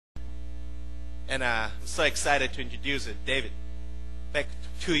And I'm so excited to introduce David back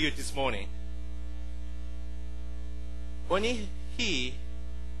to you this morning. When he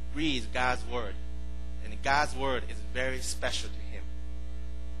reads God's Word, and God's Word is very special to him.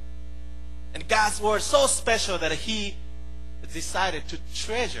 And God's Word is so special that he decided to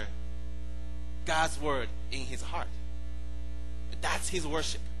treasure God's Word in his heart. That's his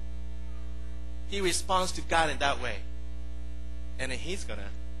worship. He responds to God in that way. And he's going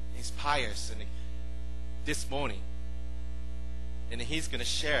to inspire us this morning. And he's going to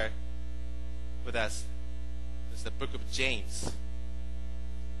share with us the book of James.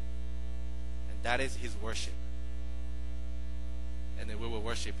 And that is his worship. And then we will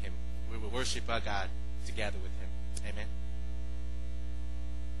worship him. We will worship our God together with him. Amen.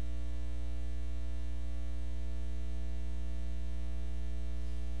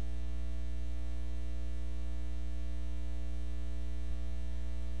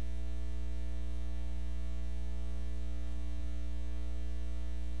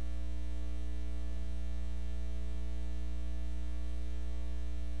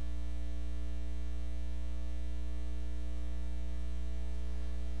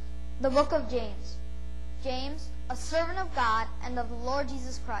 The book of James. James, a servant of God and of the Lord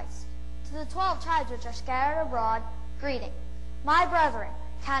Jesus Christ, to the 12 tribes which are scattered abroad, greeting. My brethren,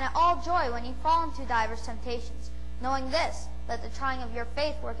 count it all joy when ye fall into divers temptations, knowing this, that the trying of your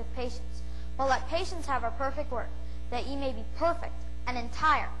faith worketh patience. But let patience have a perfect work, that ye may be perfect and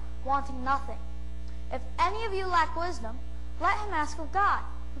entire, wanting nothing. If any of you lack wisdom, let him ask of God,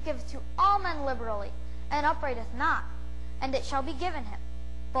 who giveth to all men liberally, and upbraideth not, and it shall be given him.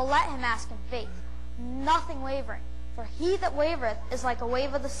 But let him ask in faith, nothing wavering. For he that wavereth is like a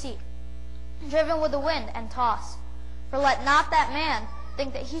wave of the sea, driven with the wind and tossed. For let not that man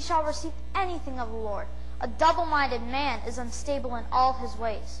think that he shall receive anything of the Lord. A double-minded man is unstable in all his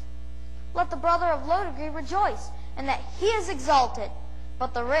ways. Let the brother of low degree rejoice in that he is exalted,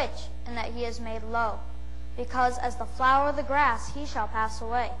 but the rich in that he is made low. Because as the flower of the grass he shall pass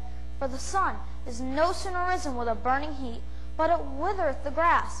away. For the sun is no sooner risen with a burning heat, but it withereth the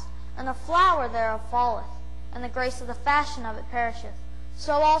grass, and the flower thereof falleth, and the grace of the fashion of it perisheth.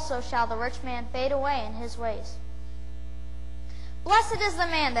 So also shall the rich man fade away in his ways. Blessed is the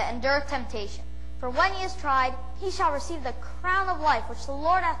man that endureth temptation, for when he is tried, he shall receive the crown of life which the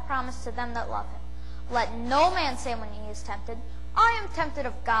Lord hath promised to them that love him. Let no man say when he is tempted, I am tempted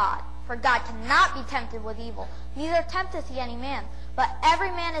of God. For God cannot be tempted with evil, neither tempteth he any man. But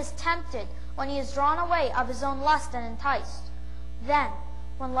every man is tempted when he is drawn away of his own lust and enticed. Then,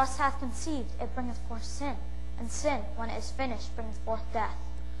 when lust hath conceived, it bringeth forth sin, and sin, when it is finished, bringeth forth death.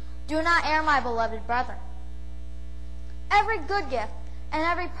 Do not err, my beloved brethren. Every good gift and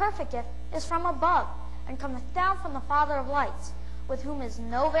every perfect gift is from above, and cometh down from the Father of lights, with whom is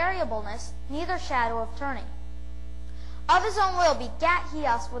no variableness, neither shadow of turning. Of his own will begat he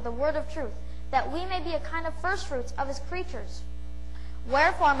us with the word of truth, that we may be a kind of firstfruits of his creatures.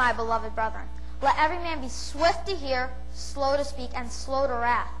 Wherefore, my beloved brethren, let every man be swift to hear, slow to speak, and slow to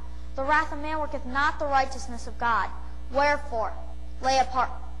wrath. The wrath of man worketh not the righteousness of God. Wherefore, lay apart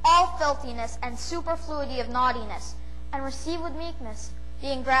all filthiness and superfluity of naughtiness, and receive with meekness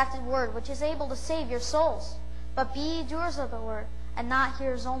the engrafted word, which is able to save your souls. But be ye doers of the word, and not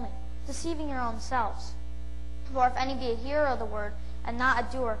hearers only, deceiving your own selves. For if any be a hearer of the word, and not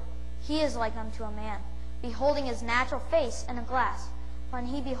a doer, he is like unto a man, beholding his natural face in a glass. When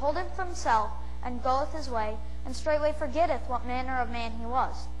he beholdeth himself, and goeth his way, and straightway forgetteth what manner of man he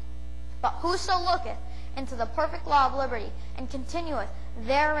was. But whoso looketh into the perfect law of liberty, and continueth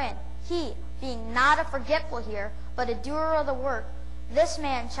therein, he, being not a forgetful hearer, but a doer of the work, this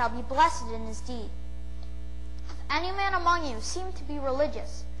man shall be blessed in his deed. If any man among you seem to be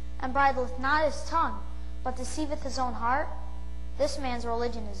religious, and bridleth not his tongue, but deceiveth his own heart, this man's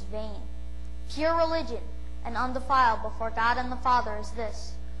religion is vain. Pure religion and undefiled before God and the Father is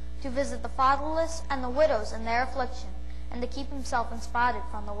this, to visit the fatherless and the widows in their affliction, and to keep himself unspotted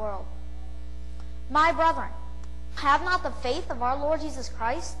from the world. My brethren, have not the faith of our Lord Jesus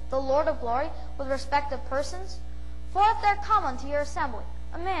Christ, the Lord of glory, with respect of persons? For if there come unto your assembly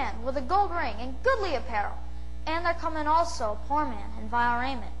a man with a gold ring and goodly apparel, and there come in also a poor man in vile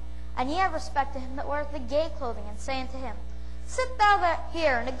raiment, and ye have respect to him that weareth the gay clothing, and say unto him, Sit thou there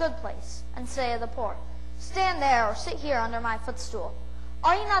here in a good place, and say to the poor, Stand there, or sit here under my footstool.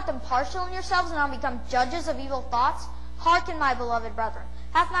 Are ye not impartial in yourselves, and are become judges of evil thoughts? Hearken, my beloved brethren.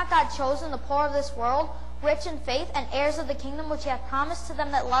 Hath not God chosen the poor of this world, rich in faith, and heirs of the kingdom which he hath promised to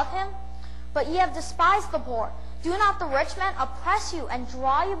them that love him? But ye have despised the poor. Do not the rich men oppress you, and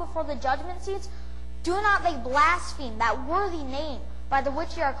draw you before the judgment seats? Do not they blaspheme that worthy name by the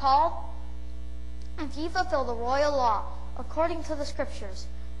which ye are called? If ye fulfill the royal law, according to the Scriptures,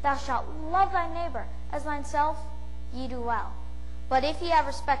 thou shalt love thy neighbor as thyself, ye do well. But if ye have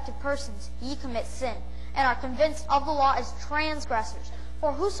respect to persons, ye commit sin, and are convinced of the law as transgressors.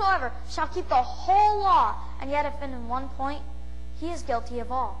 For whosoever shall keep the whole law, and yet offend in one point, he is guilty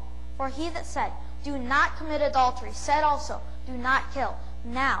of all. For he that said, Do not commit adultery, said also, Do not kill.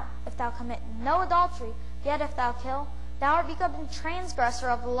 Now, if thou commit no adultery, yet if thou kill, thou art become a transgressor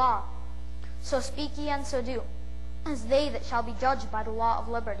of the law. So speak ye and so do, as they that shall be judged by the law of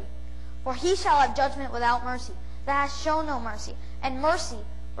liberty. For he shall have judgment without mercy, that hath shown no mercy, and mercy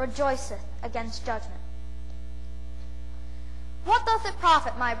rejoiceth against judgment. What doth it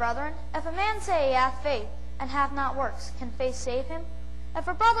profit, my brethren, if a man say he hath faith, and hath not works? Can faith save him? If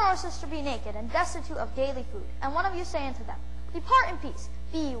a brother or sister be naked, and destitute of daily food, and one of you say unto them, Depart in peace,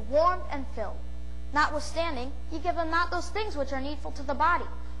 be ye warmed and filled. Notwithstanding, ye give them not those things which are needful to the body.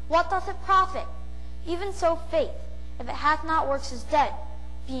 What doth it profit? Even so faith, if it hath not works, is dead,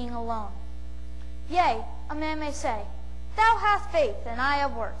 being alone. Yea, a man may say, Thou hast faith, and I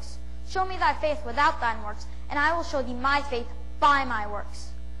have works. Show me thy faith without thine works, and I will show thee my faith by my works.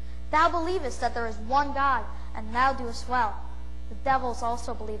 Thou believest that there is one God, and thou doest well. The devils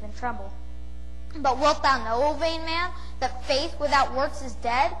also believe and tremble. But wilt thou know, O vain man, that faith without works is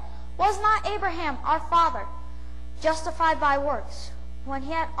dead? Was not Abraham our father justified by works, when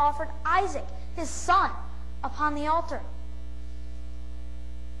he had offered Isaac, his son, upon the altar?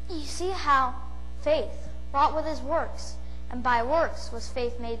 You see how faith wrought with his works, and by works was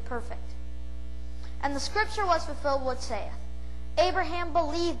faith made perfect. And the Scripture was fulfilled which saith, Abraham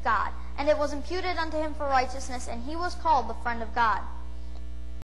believed God, and it was imputed unto him for righteousness, and he was called the friend of God.